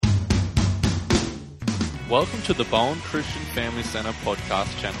Welcome to the Bowen Christian Family Centre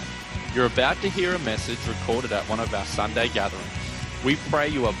podcast channel. You're about to hear a message recorded at one of our Sunday gatherings. We pray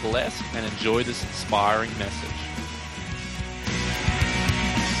you are blessed and enjoy this inspiring message.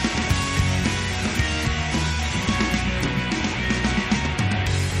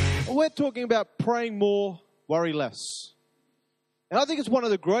 We're talking about praying more, worry less. And I think it's one of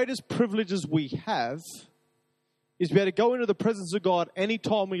the greatest privileges we have is to be able to go into the presence of God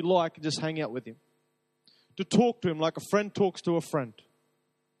anytime we like and just hang out with Him. To talk to Him like a friend talks to a friend.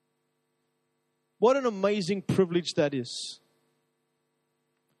 What an amazing privilege that is.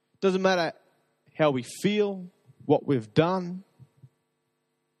 Doesn't matter how we feel, what we've done.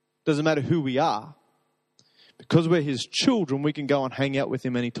 Doesn't matter who we are. Because we're His children, we can go and hang out with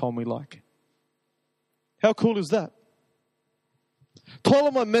Him anytime we like. How cool is that? The title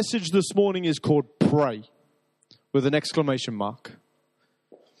of my message this morning is called Pray, with an exclamation mark.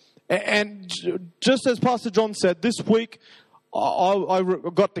 And just as Pastor John said, this week I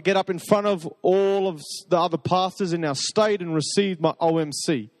got to get up in front of all of the other pastors in our state and receive my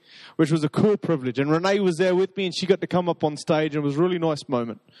OMC, which was a cool privilege. And Renee was there with me and she got to come up on stage and it was a really nice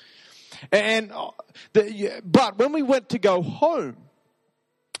moment. But when we went to go home,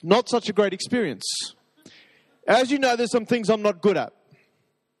 not such a great experience. As you know, there's some things I'm not good at.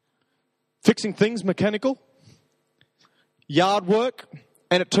 Fixing things, mechanical, yard work,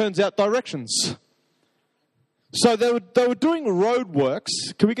 and it turns out directions. So they were doing road works.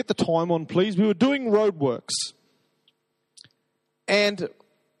 Can we get the time on, please? We were doing road works. And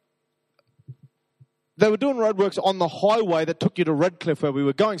they were doing roadworks on the highway that took you to Redcliffe where we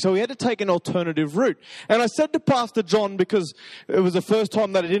were going. So we had to take an alternative route. And I said to Pastor John, because it was the first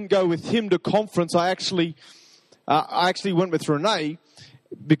time that I didn't go with him to conference, I actually went with Renee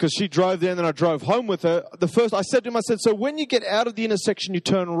because she drove there and then I drove home with her. I said to him, so when you get out of the intersection, you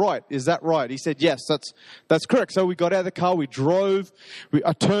turn right. Is that right? He said, yes, that's correct. So we got out of the car, we drove,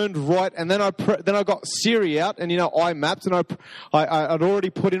 I turned right, and then I got Siri out and, I mapped and I'd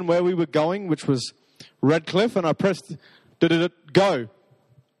already put in where we were going, which was Redcliffe, and I pressed go.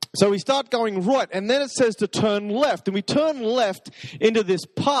 So we start going right, and then it says to turn left, and we turn left into this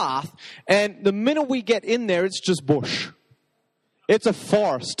path, and the minute we get in there, it's just bush. It's a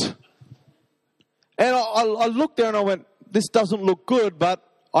forest. And I looked there and I went, this doesn't look good, but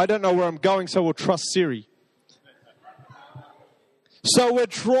I don't know where I'm going, so we'll trust Siri. So we're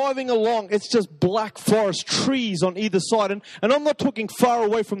driving along. It's just black forest, trees on either side. And I'm not talking far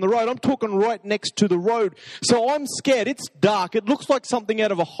away from the road. I'm talking right next to the road. So I'm scared. It's dark. It looks like something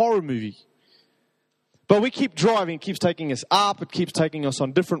out of a horror movie. But we keep driving. It keeps taking us up. It keeps taking us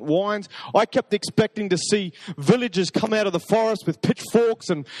on different winds. I kept expecting to see villagers come out of the forest with pitchforks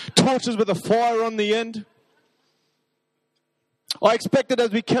and torches with a fire on the end. I expected as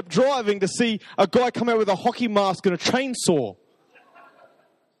we kept driving to see a guy come out with a hockey mask and a chainsaw.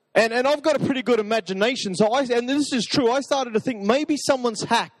 And I've got a pretty good imagination. And this is true, I started to think maybe someone's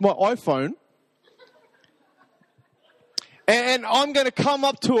hacked my iPhone. And I'm going to come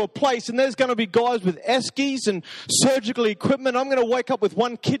up to a place and there's going to be guys with eskies and surgical equipment. I'm going to wake up with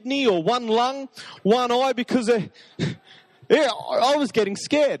one kidney or one lung, one eye because I was getting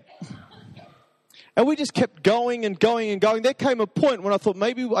scared. And we just kept going and going and going. There came a point when I thought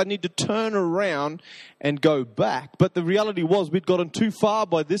maybe I need to turn around and go back. But the reality was we'd gotten too far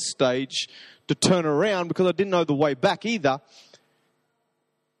by this stage to turn around because I didn't know the way back either.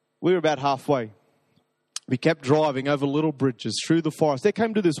 We were about halfway. We kept driving over little bridges through the forest. There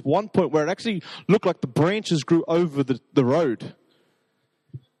came to this one point where it actually looked like the branches grew over the road.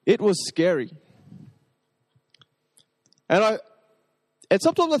 It was scary. And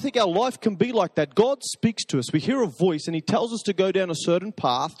sometimes I think our life can be like that. God speaks to us. We hear a voice and He tells us to go down a certain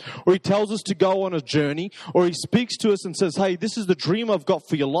path, or He tells us to go on a journey, or He speaks to us and says, hey, this is the dream I've got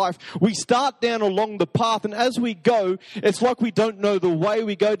for your life. We start down along the path, and as we go, it's like we don't know the way.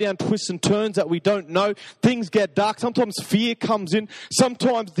 We go down twists and turns that we don't know. Things get dark. Sometimes fear comes in.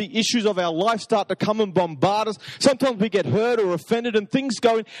 Sometimes the issues of our life start to come and bombard us. Sometimes we get hurt or offended and things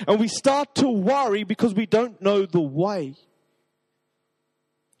go in, and we start to worry because we don't know the way.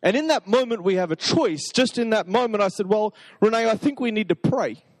 And in that moment, we have a choice. Just in that moment, I said, well, Renee, I think we need to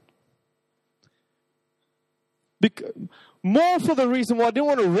pray. More for the reason why I didn't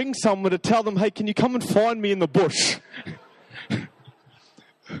want to ring someone to tell them, hey, can you come and find me in the bush?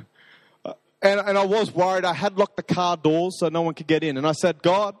 And I was worried. I had locked the car doors so no one could get in. And I said,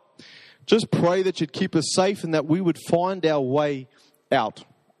 God, just pray that you'd keep us safe and that we would find our way out.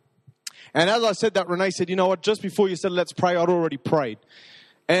 And as I said that, Renee said, you know what, just before you said let's pray, I'd already prayed.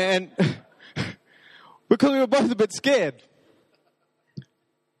 And because we were both a bit scared.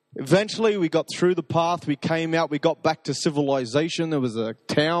 Eventually, we got through the path. We came out. We got back to civilization. There was a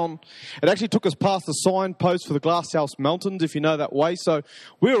town. It actually took us past the signpost for the Glasshouse Mountains, if you know that way. So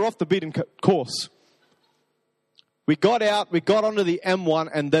we were off the beaten course. We got out. We got onto the M1,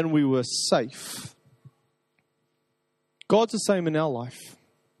 and then we were safe. God's the same in our life.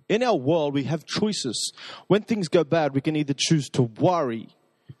 In our world, we have choices. When things go bad, we can either choose to worry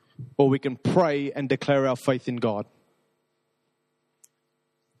or we can pray and declare our faith in God.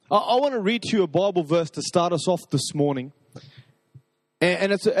 I want to read to you a Bible verse to start us off this morning.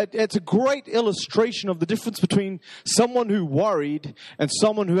 And it's a great illustration of the difference between someone who worried and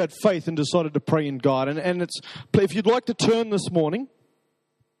someone who had faith and decided to pray in God. And it's, if you'd like to turn this morning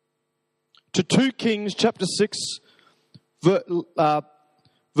to 2 Kings chapter 6,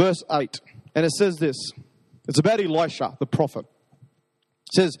 verse 8. And it says this. It's about Elisha, the prophet.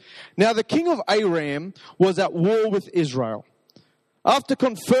 It says, "Now the king of Aram was at war with Israel. After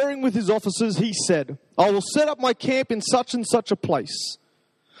conferring with his officers, he said, 'I will set up my camp in such and such a place.'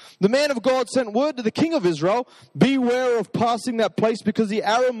 The man of God sent word to the king of Israel, 'Beware of passing that place because the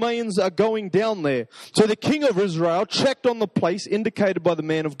Arameans are going down there.' So the king of Israel checked on the place indicated by the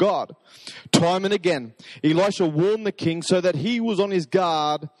man of God. Time and again, Elisha warned the king so that he was on his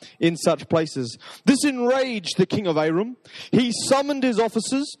guard in such places. This enraged the king of Aram. He summoned his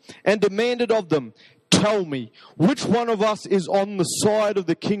officers and demanded of them, 'Tell me, which one of us is on the side of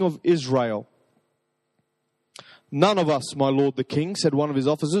the king of Israel?' 'None of us, my lord the king,' said one of his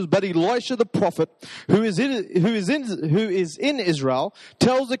officers. But Elisha the prophet, who is in Israel,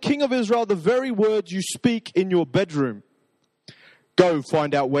 tells the king of Israel the very words you speak in your bedroom. 'Go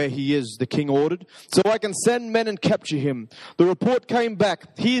find out where he is,' the king ordered, 'so I can send men and capture him.' The report came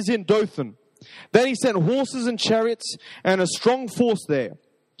back, 'He is in Dothan.' Then he sent horses and chariots and a strong force there.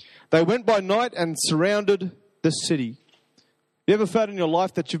 They went by night and surrounded the city." You ever felt in your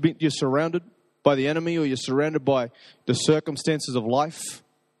life that you're surrounded by the enemy, or you're surrounded by the circumstances of life?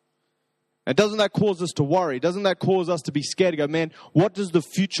 And doesn't that cause us to worry? Doesn't that cause us to be scared, to go, man, what does the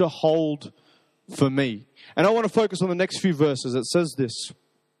future hold for me? And I want to focus on the next few verses. It says this: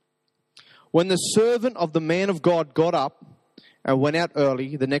 "When the servant of the man of God got up and went out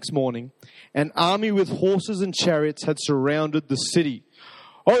early the next morning, an army with horses and chariots had surrounded the city.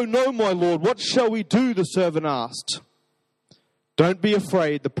 'Oh no, my lord, what shall we do?' the servant asked. 'Don't be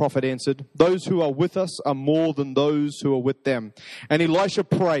afraid,' the prophet answered. 'Those who are with us are more than those who are with them.' And Elisha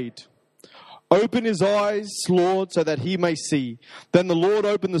prayed, 'Open his eyes, Lord, so that he may see.' Then the Lord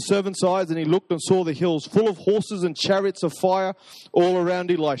opened the servant's eyes, and he looked and saw the hills full of horses and chariots of fire all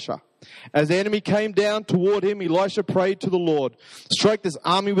around Elisha. As the enemy came down toward him, Elisha prayed to the Lord, 'Strike this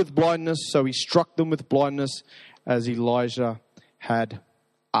army with blindness.' So he struck them with blindness as Elijah had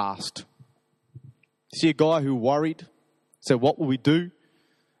asked." See a guy who worried, said, "What will we do?"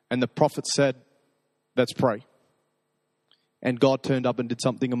 And the prophet said, "Let's pray." And God turned up and did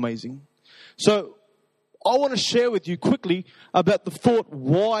something amazing. So I want to share with you quickly about the thought,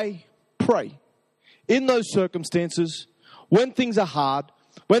 why pray? In those circumstances, when things are hard,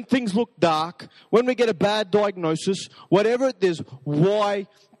 when things look dark, when we get a bad diagnosis, whatever it is, why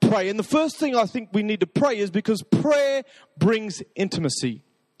pray? And the first thing I think we need to pray is because prayer brings intimacy.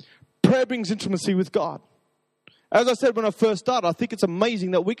 Prayer brings intimacy with God. As I said when I first started, I think it's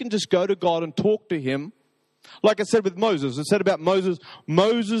amazing that we can just go to God and talk to Him. Like I said with Moses, I said about Moses,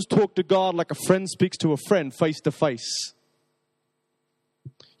 Moses talked to God like a friend speaks to a friend, face to face.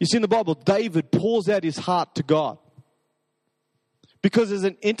 You see in the Bible, David pours out his heart to God because there's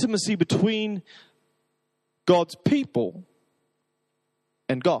an intimacy between God's people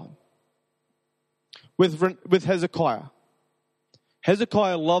and God. With Hezekiah.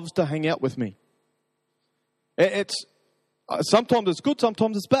 Hezekiah loves to hang out with me. Sometimes it's good,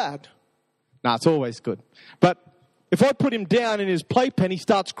 sometimes it's bad. No, it's always good. But if I put him down in his playpen, he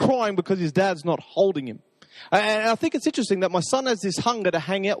starts crying because his dad's not holding him. And I think it's interesting that my son has this hunger to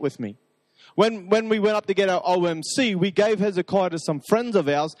hang out with me. When we went up to get our OMC, we gave Hezekiah to some friends of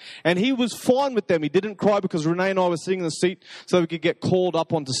ours, and he was fine with them. He didn't cry because Renee and I were sitting in the seat so we could get called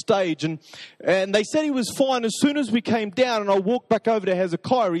up onto stage. And they said he was fine. As soon as we came down and I walked back over to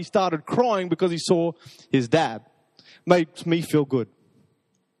Hezekiah, he started crying because he saw his dad. Makes me feel good.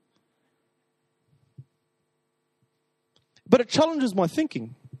 But it challenges my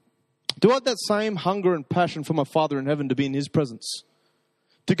thinking. Do I have that same hunger and passion for my Father in heaven to be in His presence?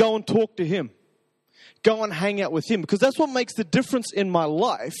 To go and talk to Him. Go and hang out with Him. Because that's what makes the difference in my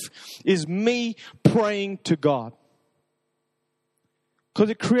life, is me praying to God. Because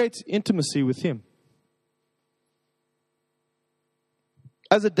it creates intimacy with Him.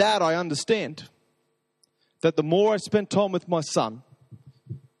 As a dad, I understand that the more I spend time with my son,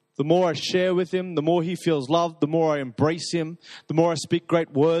 the more I share with him, the more he feels loved, the more I embrace him, the more I speak great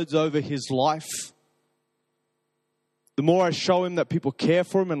words over his life. The more I show him that people care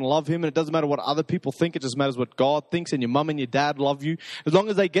for him and love him, and it doesn't matter what other people think, it just matters what God thinks, and your mum and your dad love you. As long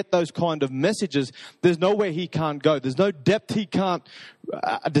as they get those kind of messages, there's nowhere he can't go. There's no depth he can't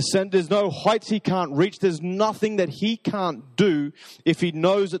descend. There's no heights he can't reach. There's nothing that he can't do if he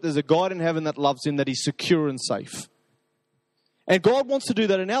knows that there's a God in heaven that loves him, that he's secure and safe. And God wants to do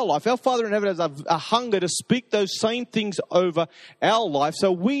that in our life. Our Father in heaven has a hunger to speak those same things over our life.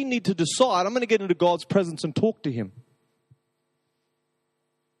 So we need to decide, I'm going to get into God's presence and talk to him.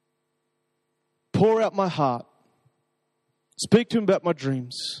 Pour out my heart. Speak to him about my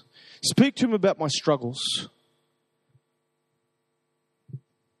dreams. Speak to him about my struggles.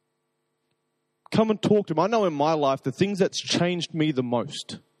 Come and talk to him. I know in my life the things that's changed me the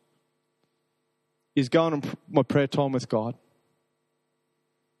most is going on my prayer time with God.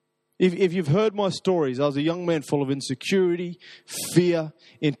 If you've heard my stories, I was a young man full of insecurity, fear,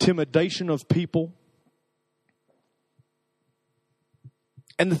 intimidation of people.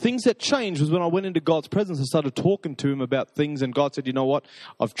 And the things that changed was when I went into God's presence and started talking to him about things. And God said, you know what?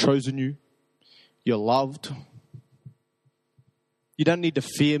 I've chosen you. You're loved. You don't need to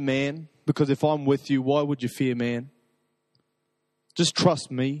fear man, because if I'm with you, why would you fear man? Just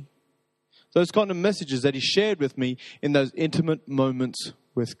trust me. Those kind of messages that he shared with me in those intimate moments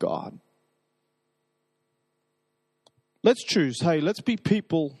with God. Let's choose. Hey, let's be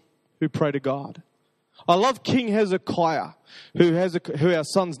people who pray to God. I love King Hezekiah, who our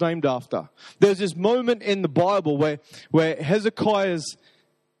son's named after. There's this moment in the Bible where Hezekiah's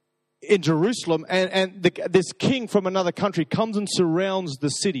in Jerusalem, and this king from another country comes and surrounds the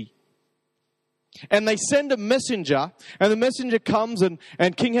city. And they send a messenger, and the messenger comes, and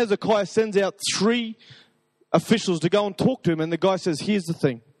King Hezekiah sends out 3 officials to go and talk to him. And the guy says, here's the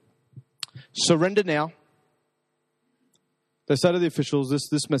thing. Surrender now. They say to the officials,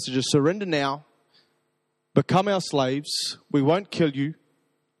 this message is, surrender now. Become our slaves. We won't kill you.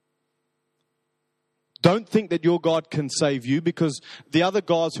 Don't think that your God can save you, because the other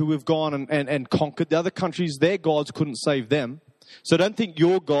gods who have gone and conquered, the other countries, their gods couldn't save them. So don't think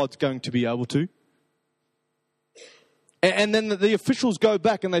your God's going to be able to. And then the officials go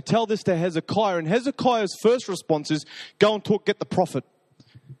back and they tell this to Hezekiah. And Hezekiah's first response is, go and talk, get the prophet.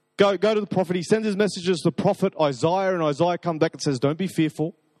 Go to the prophet. He sends his messages to the prophet Isaiah. And Isaiah comes back and says, don't be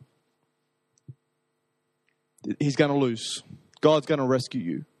fearful. He's going to lose. God's going to rescue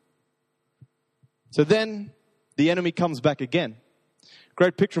you. So then the enemy comes back again.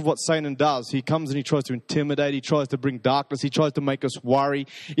 Great picture of what Satan does. He comes and he tries to intimidate. He tries to bring darkness. He tries to make us worry.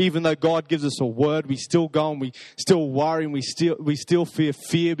 Even though God gives us a word, we still go and we still worry, and we still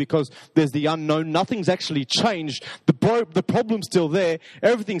fear because there's the unknown. Nothing's actually changed. The problem's still there.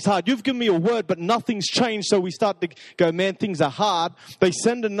 Everything's hard. You've given me a word, but nothing's changed. So we start to go, man, things are hard. They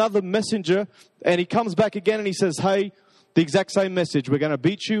send another messenger, and he comes back again and he says, hey, the exact same message. We're going to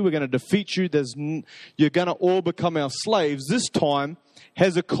beat you. We're going to defeat you. You're going to all become our slaves. This time,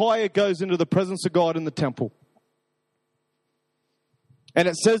 Hezekiah goes into the presence of God in the temple. And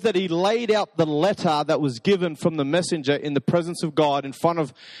it says that he laid out the letter that was given from the messenger in the presence of God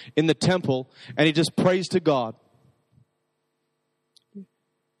in the temple. And he just prays to God.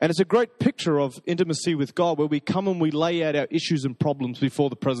 And it's a great picture of intimacy with God, where we come and we lay out our issues and problems before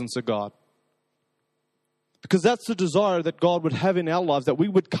the presence of God. Because that's the desire that God would have in our lives, that we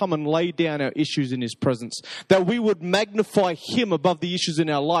would come and lay down our issues in his presence. That we would magnify him above the issues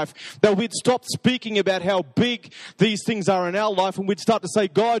in our life. That we'd stop speaking about how big these things are in our life, and we'd start to say,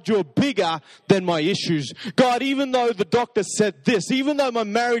 God, you're bigger than my issues. God, even though the doctor said this, even though my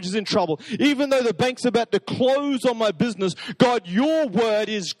marriage is in trouble, even though the bank's about to close on my business, God, your word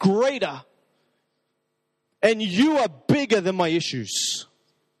is greater. And you are bigger than my issues.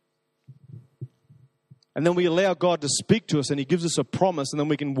 And then we allow God to speak to us, and he gives us a promise, and then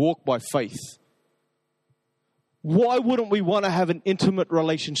we can walk by faith. Why wouldn't we want to have an intimate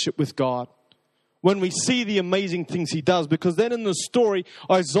relationship with God when we see the amazing things he does? Because then in the story,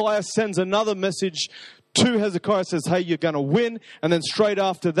 Isaiah sends another message to Hezekiah, says, hey, you're going to win. And then straight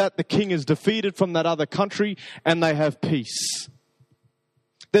after that, the king is defeated from that other country, and they have peace.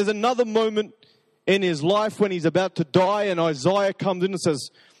 There's another moment in his life when he's about to die, and Isaiah comes in and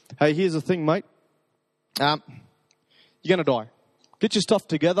says, hey, here's the thing, mate. You're going to die. Get your stuff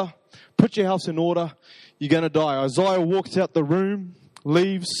together. Put your house in order. You're going to die. Isaiah walks out the room,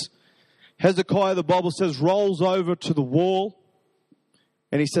 leaves. Hezekiah, the Bible says, rolls over to the wall.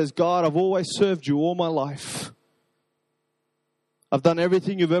 And he says, God, I've always served you all my life. I've done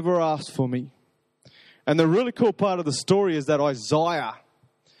everything you've ever asked for me. And the really cool part of the story is that Isaiah,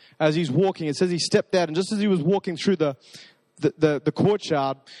 as he's walking, it says he stepped out, and just as he was walking through the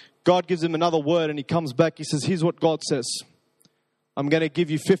courtyard, God gives him another word, and he comes back. He says, here's what God says. I'm going to give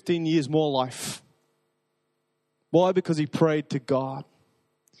you 15 years more life. Why? Because he prayed to God.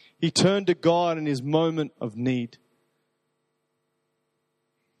 He turned to God in his moment of need.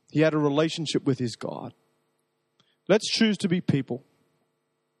 He had a relationship with his God. Let's choose to be people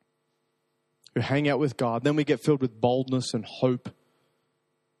who hang out with God. Then we get filled with boldness and hope.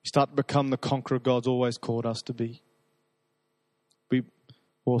 We start to become the conqueror God's always called us to be. Be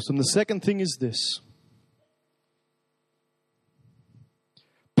awesome. The second thing is this.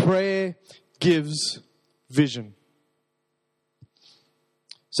 Prayer gives vision.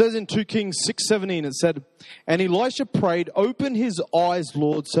 It says in 2 Kings 6:17, it said, and Elisha prayed, open his eyes,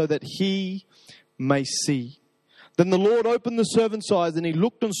 Lord, so that he may see. Then the Lord opened the servant's eyes, and he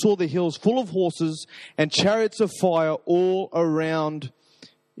looked and saw the hills full of horses and chariots of fire all around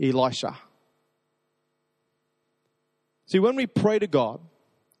Elisha. See, when we pray to God,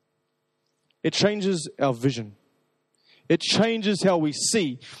 it changes our vision. It changes how we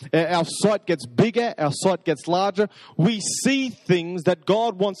see. Our sight gets bigger. Our sight gets larger. We see things that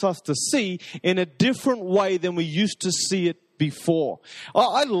God wants us to see in a different way than we used to see it before.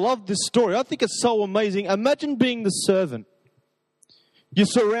 I love this story. I think it's so amazing. Imagine being the servant. You're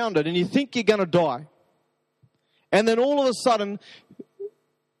surrounded and you think you're going to die. And then all of a sudden,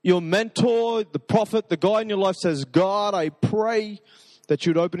 your mentor, the prophet, the guy in your life says, God, I pray that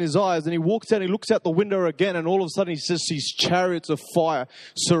you'd open his eyes. And he walks out, he looks out the window again, and all of a sudden he just sees chariots of fire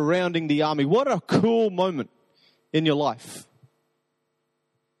surrounding the army. What a cool moment in your life.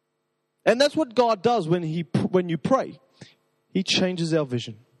 And that's what God does when you pray. He changes our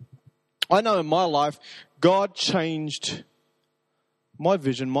vision. I know in my life, God changed my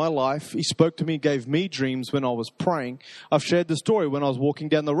vision, my life. He spoke to me, gave me dreams when I was praying. I've shared the story when I was walking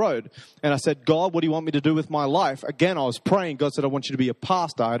down the road. And I said, God, what do you want me to do with my life? Again, I was praying. God said, I want you to be a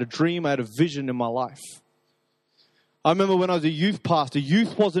pastor. I had a dream. I had a vision in my life. I remember when I was a youth pastor,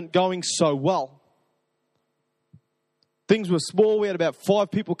 youth wasn't going so well. Things were small. We had about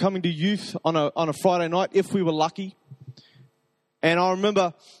 5 people coming to youth on a Friday night, if we were lucky. And I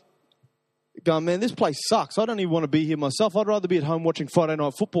remember going, man, this place sucks. I don't even want to be here myself. I'd rather be at home watching Friday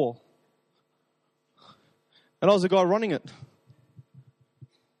night football. And I was the guy running it.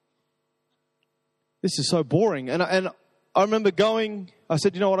 This is so boring. And I remember going, I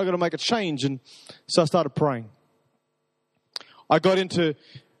said, you know what, I've got to make a change. And so I started praying. I got into,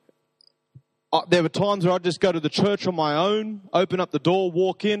 there were times where I'd just go to the church on my own, open up the door,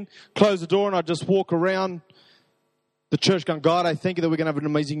 walk in, close the door, and I'd just walk around the church going, God, I thank you that we're going to have an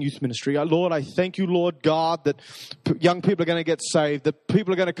amazing youth ministry. Lord, I thank you, Lord God, that young people are going to get saved, that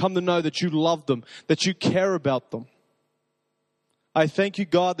people are going to come to know that you love them, that you care about them. I thank you,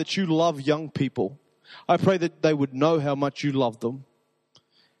 God, that you love young people. I pray that they would know how much you love them.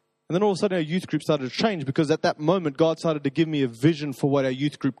 And then all of a sudden our youth group started to change, because at that moment God started to give me a vision for what our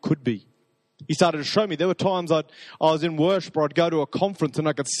youth group could be. He started to show me. There were times I was in worship, or I'd go to a conference and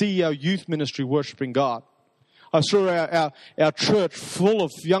I could see our youth ministry worshiping God. I saw our church full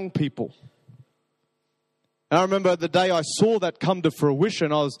of young people. And I remember the day I saw that come to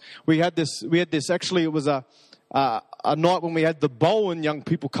fruition, we had this actually, it was a night when we had the Bowen young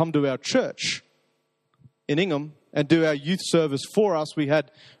people come to our church in Ingham and do our youth service for us. We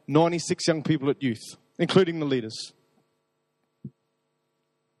had 96 young people at youth, including the leaders.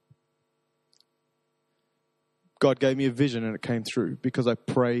 God gave me a vision and it came through because I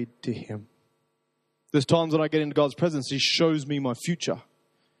prayed to him. There's times when I get into God's presence, he shows me my future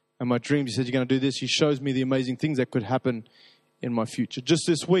and my dreams. He says, you're going to do this. He shows me the amazing things that could happen in my future. Just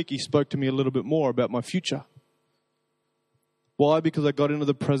this week, he spoke to me a little bit more about my future. Why? Because I got into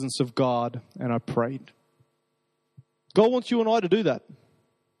the presence of God and I prayed. God wants you and I to do that.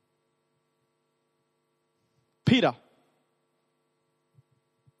 Peter,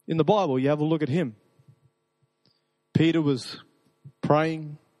 in the Bible, you have a look at him. Peter was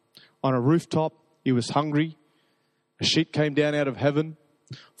praying on a rooftop. He was hungry. A sheet came down out of heaven,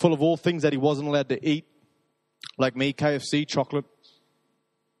 full of all things that he wasn't allowed to eat, like me, KFC, chocolate.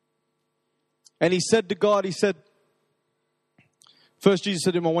 And he said to God, first Jesus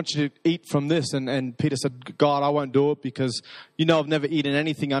said to him, I want you to eat from this. And Peter said, God, I won't do it because I've never eaten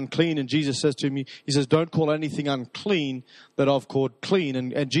anything unclean. And Jesus says to me, he says, don't call anything unclean that I've called clean.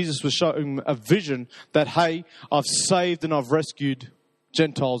 And Jesus was showing him a vision that, hey, I've saved and I've rescued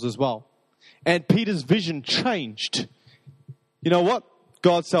Gentiles as well. And Peter's vision changed. You know what?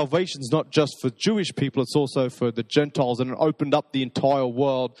 God's salvation is not just for Jewish people, it's also for the Gentiles, and it opened up the entire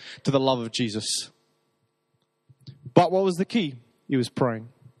world to the love of Jesus. But what was the key? He was praying.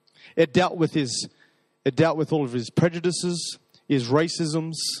 It dealt with all of his prejudices, his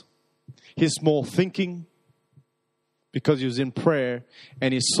racisms, his small thinking, because he was in prayer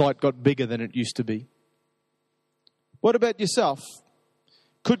and his sight got bigger than it used to be. What about yourself?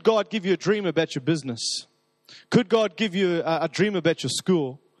 Could God give you a dream about your business? Could God give you a dream about your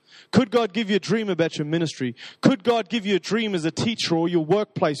school? Could God give you a dream about your ministry? Could God give you a dream as a teacher or your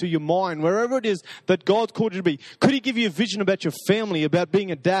workplace or your mind, wherever it is that God's called you to be? Could He give you a vision about your family, about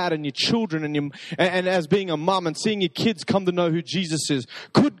being a dad and your children and as being a mum and seeing your kids come to know who Jesus is?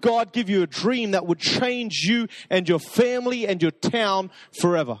 Could God give you a dream that would change you and your family and your town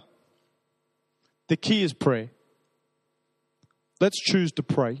forever? The key is prayer. Let's choose to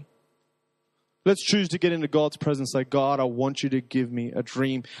pray. Let's choose to get into God's presence and say, God, I want you to give me a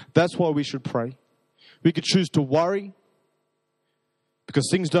dream. That's why we should pray. We could choose to worry because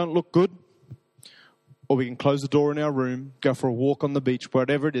things don't look good. Or we can close the door in our room, go for a walk on the beach,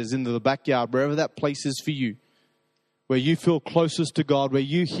 whatever it is, into the backyard, wherever that place is for you, where you feel closest to God, where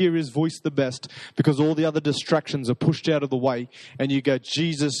you hear His voice the best because all the other distractions are pushed out of the way. And you go,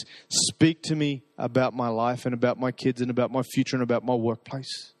 Jesus, speak to me about my life and about my kids and about my future and about my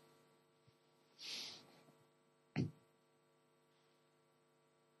workplace.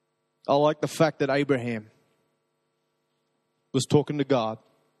 I like the fact that Abraham was talking to God.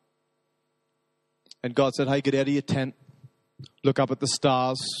 And God said, hey, get out of your tent. Look up at the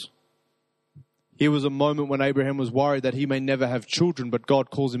stars. Here was a moment when Abraham was worried that he may never have children, but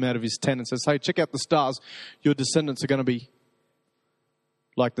God calls him out of his tent and says, hey, check out the stars. Your descendants are going to be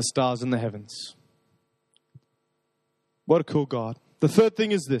like the stars in the heavens. What a cool God. The third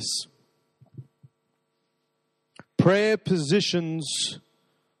thing is this. Prayer positions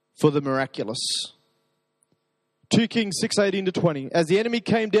for the miraculous. 2 Kings 6:18-20. As the enemy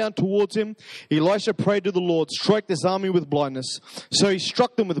came down towards him, Elisha prayed to the Lord, strike this army with blindness. So he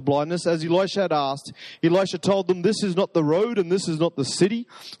struck them with blindness, as Elisha had asked. Elisha told them, this is not the road and this is not the city.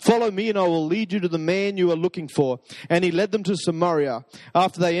 Follow me and I will lead you to the man you are looking for. And he led them to Samaria.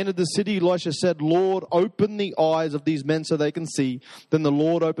 After they entered the city, Elisha said, Lord, open the eyes of these men so they can see. Then the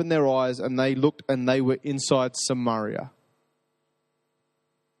Lord opened their eyes and they looked and they were inside Samaria.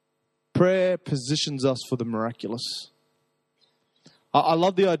 Prayer positions us for the miraculous. I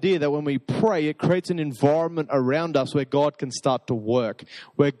love the idea that when we pray, it creates an environment around us where God can start to work,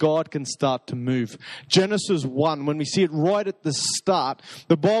 where God can start to move. Genesis 1, when we see it right at the start,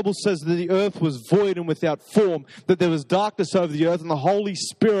 the Bible says that the earth was void and without form, that there was darkness over the earth and the Holy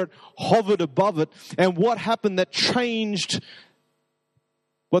Spirit hovered above it. And what happened that changed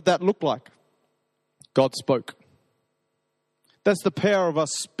what that looked like? God spoke. That's the power of us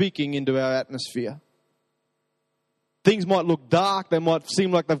speaking into our atmosphere. Things might look dark. They might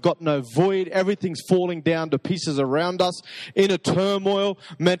seem like they've got no void. Everything's falling down to pieces around us. Inner turmoil,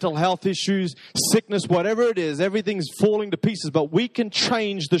 mental health issues, sickness, whatever it is. Everything's falling to pieces. But we can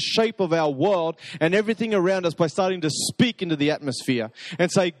change the shape of our world and everything around us by starting to speak into the atmosphere.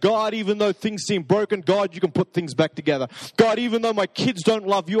 And say, God, even though things seem broken, God, you can put things back together. God, even though my kids don't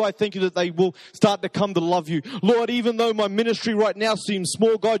love you, I thank you that they will start to come to love you. Lord, even though my ministry right now seems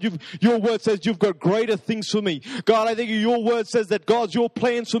small, God, your word says you've got greater things for me. God, I think your word says that, God, your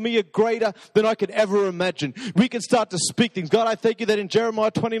plans for me are greater than I could ever imagine. We can start to speak things. God, I thank you that in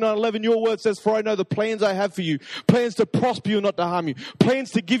Jeremiah 29:11, your word says, for I know the plans I have for you, plans to prosper you, not to harm you,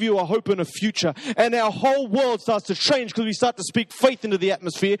 plans to give you a hope and a future. And our whole world starts to change because we start to speak faith into the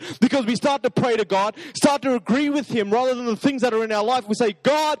atmosphere, because we start to pray to God, start to agree with Him rather than the things that are in our life. We say,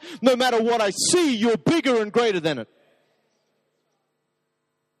 God, no matter what I see, you're bigger and greater than it.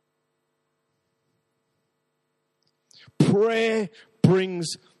 Prayer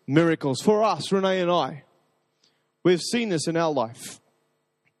brings miracles. For us, Renee and I, we've seen this in our life.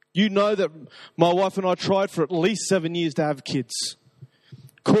 You know that my wife and I tried for at least 7 years to have kids.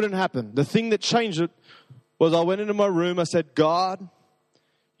 Couldn't happen. The thing that changed it was I went into my room, I said, God,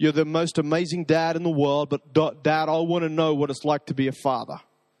 you're the most amazing dad in the world, but Dad, I want to know what it's like to be a father. A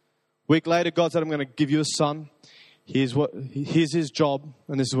week later, God said, I'm going to give you a son. Here's his job,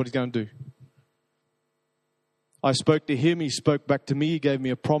 and this is what he's going to do. I spoke to him, he spoke back to me, he gave me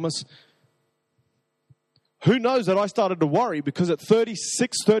a promise. Who knows that I started to worry because at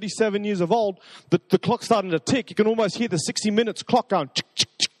 36, 37 years of old, the clock's starting to tick. You can almost hear the 60 minutes clock going. Chick, chick,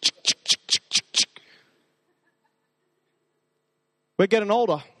 chick, chick, chick, chick, chick, chick. We're getting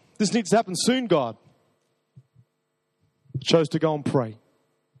older. This needs to happen soon, God. Chose to go and pray.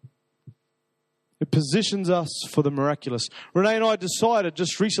 It positions us for the miraculous. Renee and I decided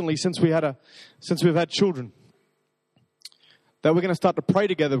just recently, since we've had children, that we're going to start to pray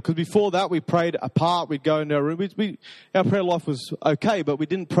together. Because before that, we prayed apart. We'd go into our room. Our prayer life was okay, but we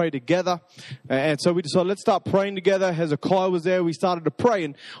didn't pray together. And so we decided, let's start praying together. Hezekiah was there. We started to pray.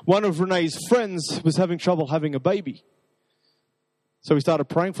 And one of Renee's friends was having trouble having a baby. So we started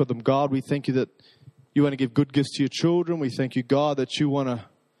praying for them. God, we thank you that you want to give good gifts to your children. We thank you, God, that you want to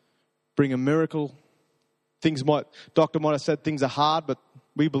bring a miracle. Doctor might have said things are hard, but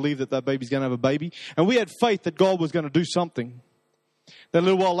we believe that baby's going to have a baby. And we had faith that God was going to do something. Then a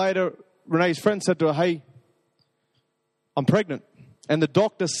little while later, Renee's friend said to her, hey, I'm pregnant. And the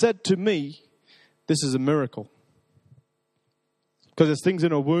doctor said to me, this is a miracle. Because there's things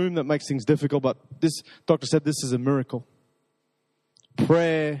in her womb that makes things difficult, but this doctor said this is a miracle.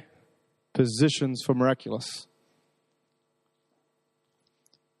 Prayer positions for miraculous.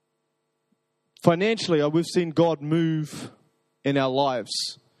 Financially, we've seen God move in our lives.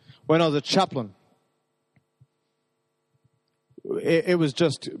 When I was a chaplain, it was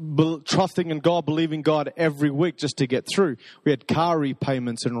just trusting in God, believing God every week just to get through. We had car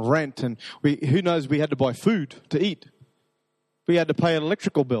repayments and rent, and who knows, we had to buy food to eat. We had to pay an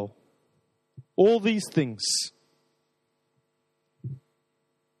electrical bill. All these things.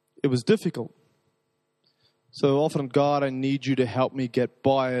 It was difficult. So often, God, I need you to help me get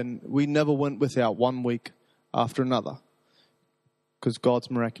by. And we never went without one week after another. Because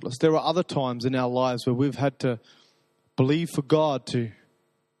God's miraculous. There are other times in our lives where we've had to believe for God to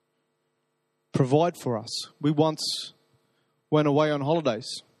provide for us. We once went away on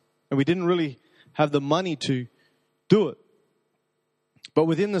holidays and we didn't really have the money to do it. But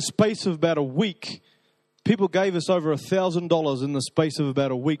within the space of about a week, people gave us over $1,000 in the space of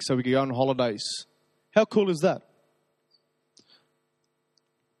about a week so we could go on holidays. How cool is that?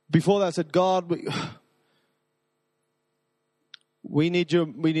 Before that, I said, God, we need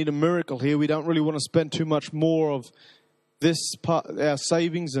a miracle here. We don't really want to spend too much more of this part, our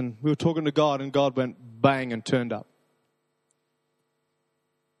savings. And we were talking to God, and God went bang and turned up.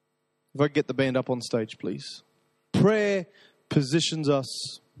 If I could get the band up on stage, please. Prayer positions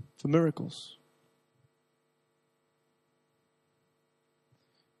us for miracles.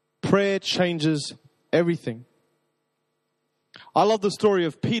 Prayer changes everything. I love the story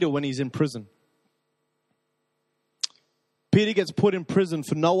of Peter when he's in prison. Peter gets put in prison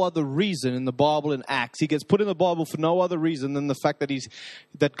for no other reason in the Bible in Acts. He gets put in the Bible for no other reason than the fact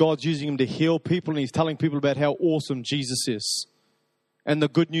that God's using him to heal people, and he's telling people about how awesome Jesus is and the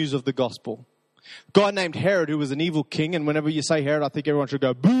good news of the gospel. A guy named Herod, who was an evil king, and whenever you say Herod, I think everyone should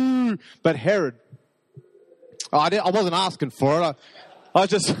go, boo! But Herod, I wasn't asking for it. I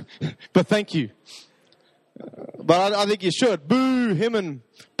just, but thank you. But I think you should. Boo! Him and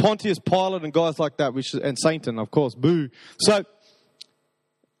Pontius Pilate and guys like that. And Satan, of course. Boo. So,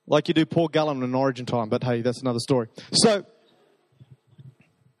 like you do Paul Gallen in Origin Time. But hey, that's another story. So,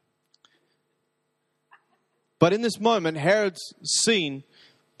 but in this moment, Herod's seen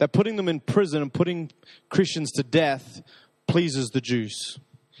that putting them in prison and putting Christians to death pleases the Jews.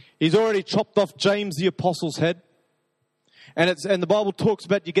 He's already chopped off James the Apostle's head. And the Bible talks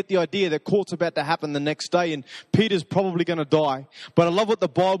about, you get the idea that court's about to happen the next day and Peter's probably going to die. But I love what the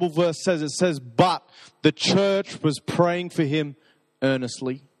Bible verse says. It says, but the church was praying for him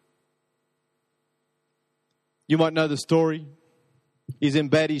earnestly. You might know the story. He's in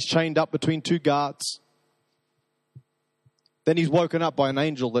bed. He's chained up between two guards. Then he's woken up by an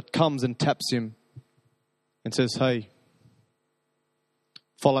angel that comes and taps him and says, hey,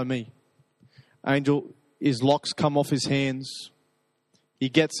 follow me. His locks come off his hands. He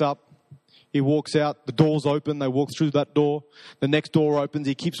gets up. He walks out. The door's open. They walk through that door. The next door opens.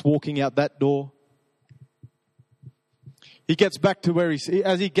 He keeps walking out that door. He gets back to where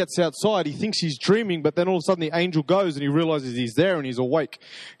as he gets outside, he thinks he's dreaming, but then all of a sudden the angel goes and he realizes he's there and he's awake.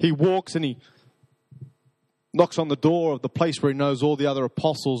 He walks and he knocks on the door of the place where he knows all the other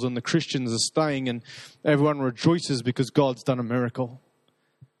apostles and the Christians are staying, and everyone rejoices because God's done a miracle.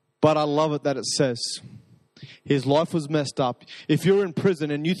 But I love it that it says, his life was messed up. If you're in prison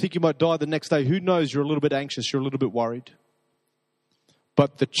and you think you might die the next day, who knows? You're a little bit anxious. You're a little bit worried.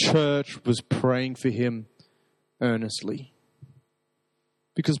 But the church was praying for him earnestly.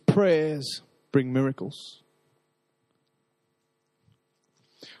 Because prayers bring miracles.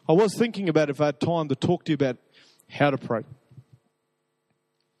 I was thinking about if I had time to talk to you about how to pray.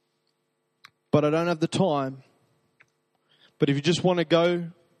 But I don't have the time. But if you just want to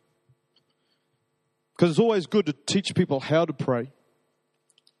go, because it's always good to teach people how to pray.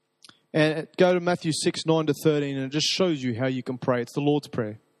 And go to Matthew 6, 9 to 13, and it just shows you how you can pray. It's the Lord's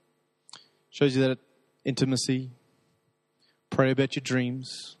Prayer. Shows you that intimacy, pray about your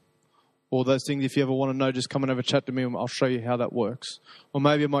dreams, All those things, if you ever want to know, just come and have a chat to me and I'll show you how that works. Or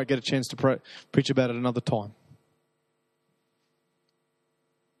maybe I might get a chance to preach about it another time.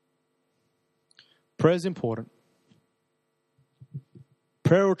 Prayer is important.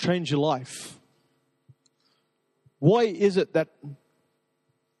 Prayer will change your life. Why is it that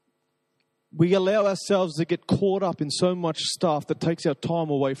we allow ourselves to get caught up in so much stuff that takes our time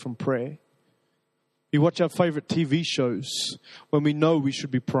away from prayer? We watch our favorite TV shows when we know we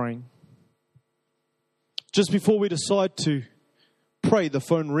should be praying. Just before we decide to pray, the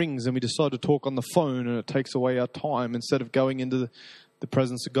phone rings and we decide to talk on the phone, and it takes away our time instead of going into the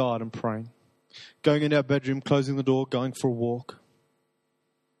presence of God and praying. Going in our bedroom, closing the door, going for a walk.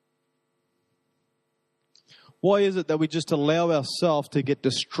 Why is it that we just allow ourselves to get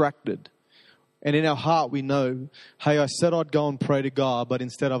distracted? And in our heart we know, hey, I said I'd go and pray to God, but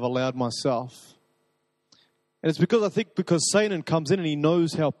instead I've allowed myself. And it's because Satan comes in and he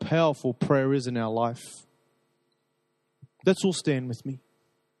knows how powerful prayer is in our life. Let's all stand with me,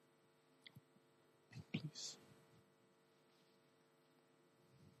 please.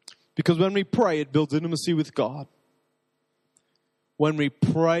 Because when we pray, it builds intimacy with God. When we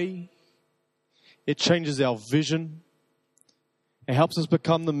pray, it changes our vision. It helps us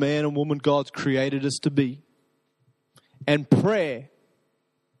become the man and woman God's created us to be. And prayer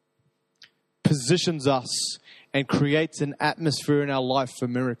positions us and creates an atmosphere in our life for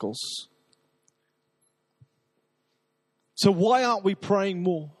miracles. So why aren't we praying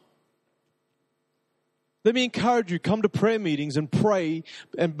more? Let me encourage you, come to prayer meetings and pray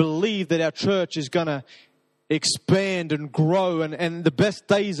and believe that our church is going to expand and grow, and the best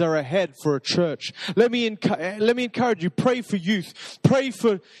days are ahead for a church. Let me encourage you, pray for youth, pray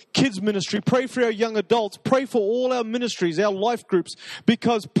for kids ministry, pray for our young adults, pray for all our ministries, our life groups,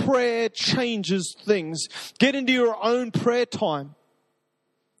 because prayer changes things. Get into your own prayer time.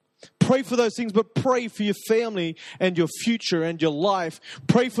 Pray for those things, but pray for your family and your future and your life.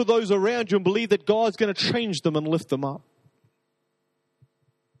 Pray for those around you and believe that God's going to change them and lift them up.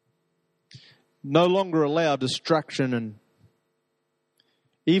 No longer allow distraction and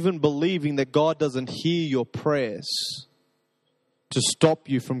even believing that God doesn't hear your prayers to stop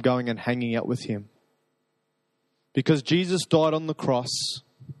you from going and hanging out with Him. Because Jesus died on the cross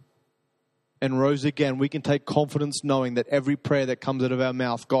and rose again, we can take confidence knowing that every prayer that comes out of our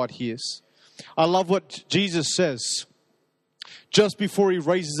mouth, God hears. I love what Jesus says just before He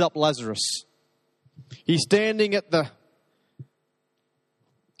raises up Lazarus. He's standing at the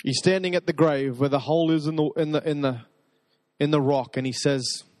grave where the hole is in the rock, and He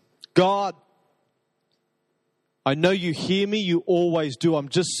says, God, I know you hear me, you always do. I'm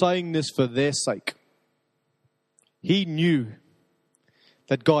just saying this for their sake. He knew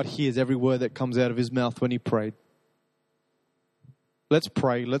that God hears every word that comes out of His mouth when He prayed. Let's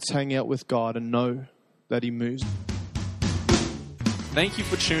pray, let's hang out with God and know that He moves. Thank you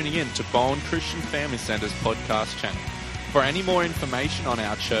for tuning in to Bowen Christian Family Center's podcast channel. For any more information on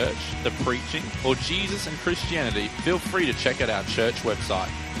our church, the preaching, or Jesus and Christianity, feel free to check out our church website,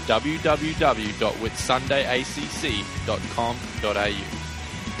 www.whitsundayacc.com.au.